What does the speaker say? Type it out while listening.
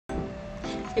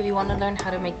If you want to learn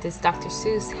how to make this Dr.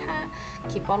 Seuss hat,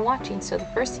 keep on watching. So the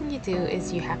first thing you do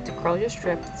is you have to curl your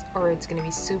strips, or it's going to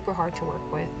be super hard to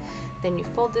work with. Then you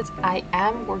fold it. I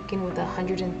am working with a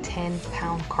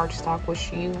 110-pound cardstock,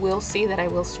 which you will see that I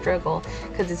will struggle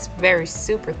because it's very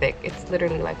super thick. It's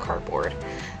literally like cardboard.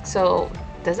 So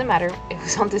doesn't matter, it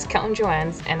was on discount in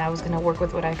Joann's and I was going to work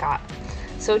with what I got.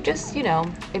 So just,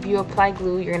 if you apply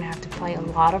glue, you're going to have to apply a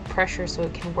lot of pressure so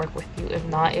it can work with you. If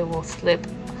not, it will slip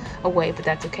away, but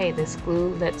that's okay. This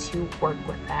glue lets you work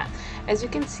with that. As you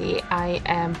can see, I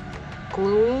am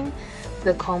gluing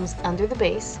the combs under the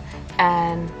base,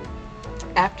 and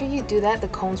after you do that, the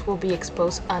combs will be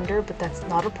exposed under, but that's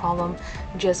not a problem.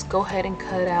 Just go ahead and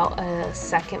cut out a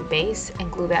second base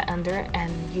and glue that under,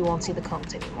 and you won't see the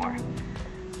combs anymore.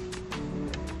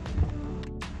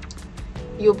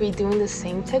 You'll be doing the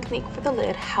same technique for the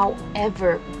lid.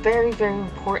 However, very, very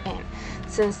important,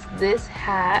 since this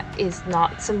hat is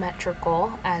not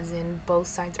symmetrical, as in both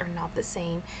sides are not the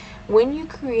same, when you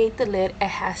create the lid, it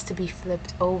has to be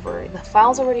flipped over. The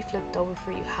file's already flipped over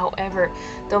for you. However,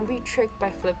 don't be tricked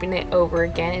by flipping it over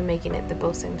again and making it the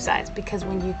both same size, because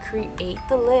when you create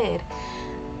the lid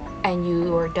and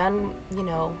you are done,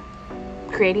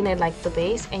 creating it like the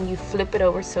base, and you flip it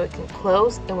over so it can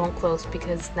close, it won't close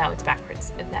because now it's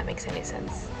backwards, if that makes any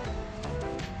sense.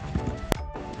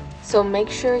 So make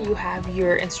sure you have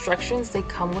your instructions. They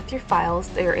come with your files.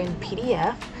 They're in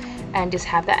PDF, and just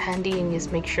have that handy and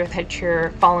just make sure that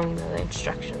you're following the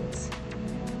instructions.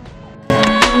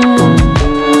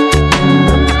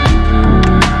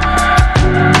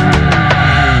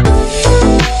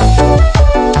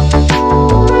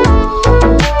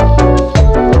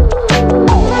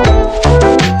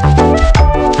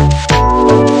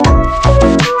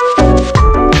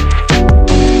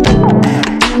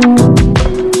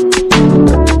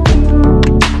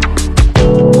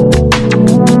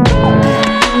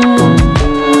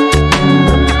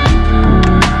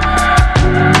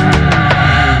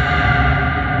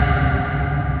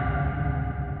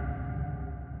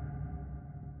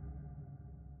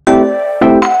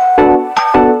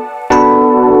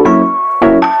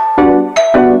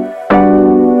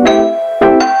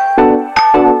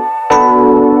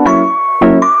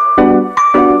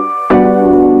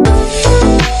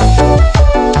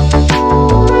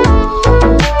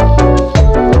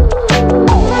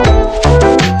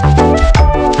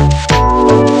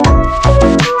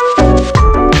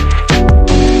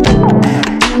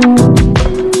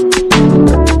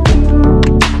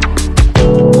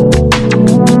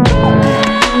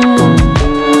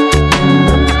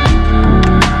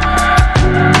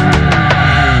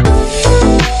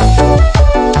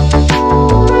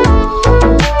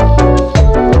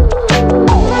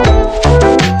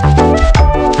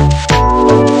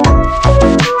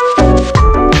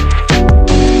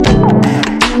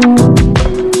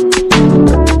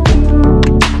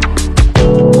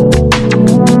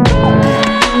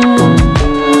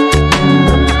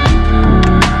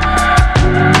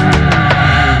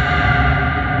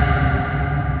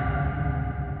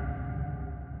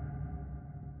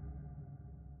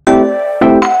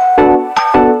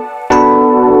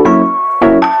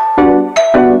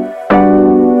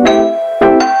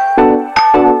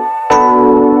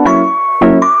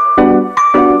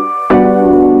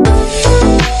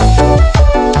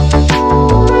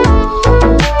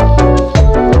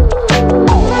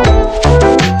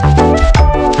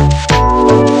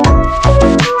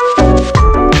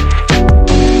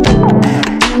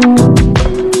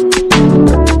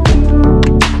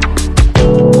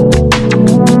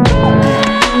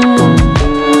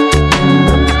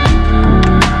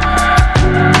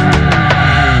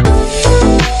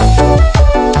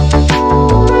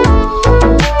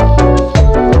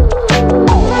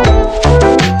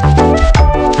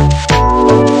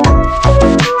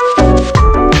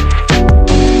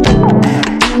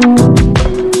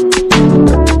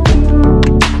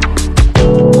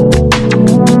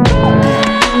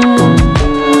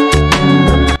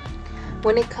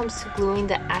 When it comes to gluing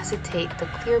the acetate, the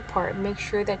clear part, make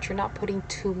sure that you're not putting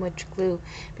too much glue,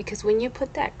 because when you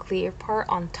put that clear part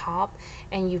on top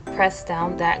and you press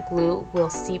down, that glue will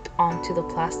seep onto the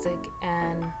plastic,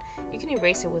 and you can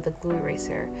erase it with a glue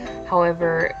eraser.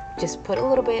 However, just put a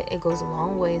little bit, it goes a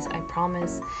long ways, I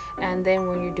promise. And then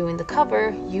when you're doing the cover,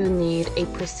 you need a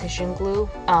precision glue.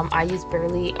 I use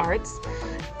Barely Arts.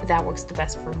 That works the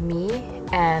best for me,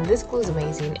 and this glue is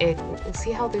amazing.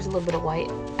 See how there's a little bit of white?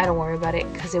 I don't worry about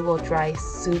it because it will dry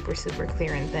super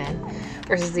clear and thin,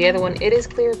 versus the other one, it is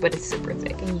clear but it's super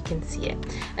thick and you can see it.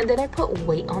 And then I put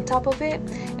weight on top of it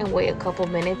and wait a couple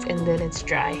minutes, and then it's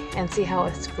dry, and see how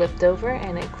it's flipped over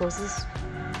and it closes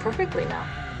perfectly now.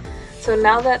 So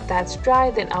now that that's dry,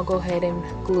 then I'll go ahead and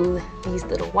glue these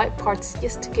little white parts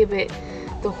just to give it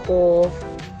the whole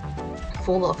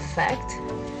full effect.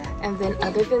 And then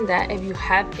other than that, if you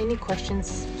have any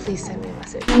questions, please send me a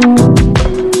message.